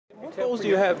Goals do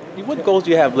you have? What goals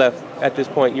do you have left at this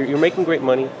point? You're making great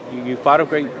money. You fought a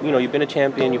great, you've been a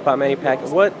champion. You fought Manny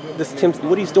Pacquiao.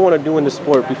 What he's doing or do in the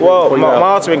sport before? Well,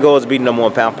 my ultimate goal is to be the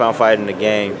 #1 pound fighter in the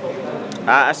game.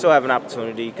 I still have an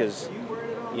opportunity because,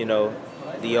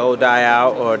 the old die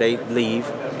out or they leave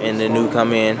and the new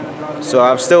come in. So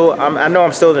I know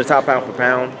I'm still in the top pound for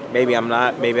pound. Maybe I'm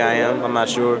not. Maybe I am. I'm not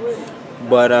sure.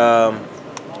 But I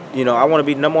want to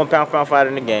be the #1 pound fighter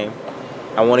in the game.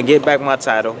 I want to get back my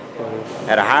title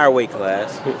at a higher weight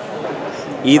class,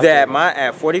 either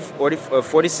at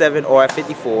 47 or at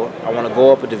 54. I want to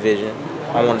go up a division.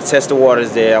 I want to test the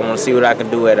waters there. I want to see what I can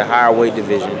do at a higher weight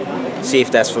division, see if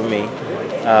that's for me.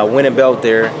 Win a belt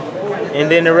there,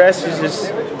 and then the rest is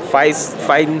just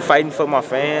fighting for my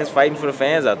fans, fighting for the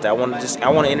fans out there. I want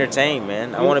to entertain,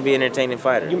 man. I want to be an entertaining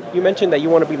fighter. You mentioned that you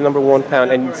want to be the #1 pound,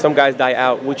 and some guys die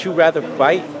out. Would you rather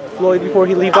fight Floyd before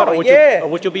he leaves out? Or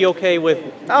would you be okay with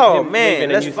him man,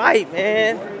 let's fight,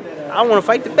 man. I want to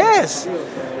fight the best.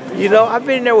 I've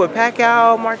been in there with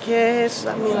Pacquiao, Marquez.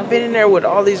 I've been in there with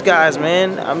all these guys,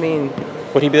 man.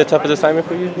 Would he be the toughest assignment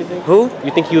for you, you think? Who?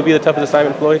 You think he would be the toughest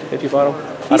assignment, Floyd, if you fought him?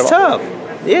 He's tough.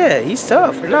 Yeah, he's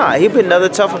tough. Nah, he'll be another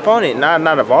tough opponent.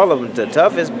 Not of all of them the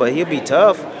toughest, but he'll be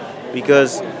tough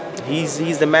because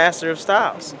he's the master of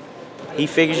styles. He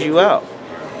figures you out.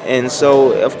 And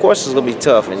so, of course, it's going to be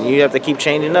tough. And you have to keep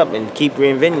changing up and keep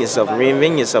reinventing yourself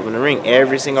in the ring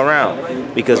every single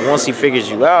round. Because once he figures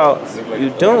you out,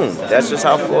 you're doomed. That's just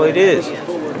how Floyd is. He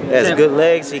has good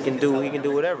legs. He can do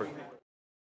whatever.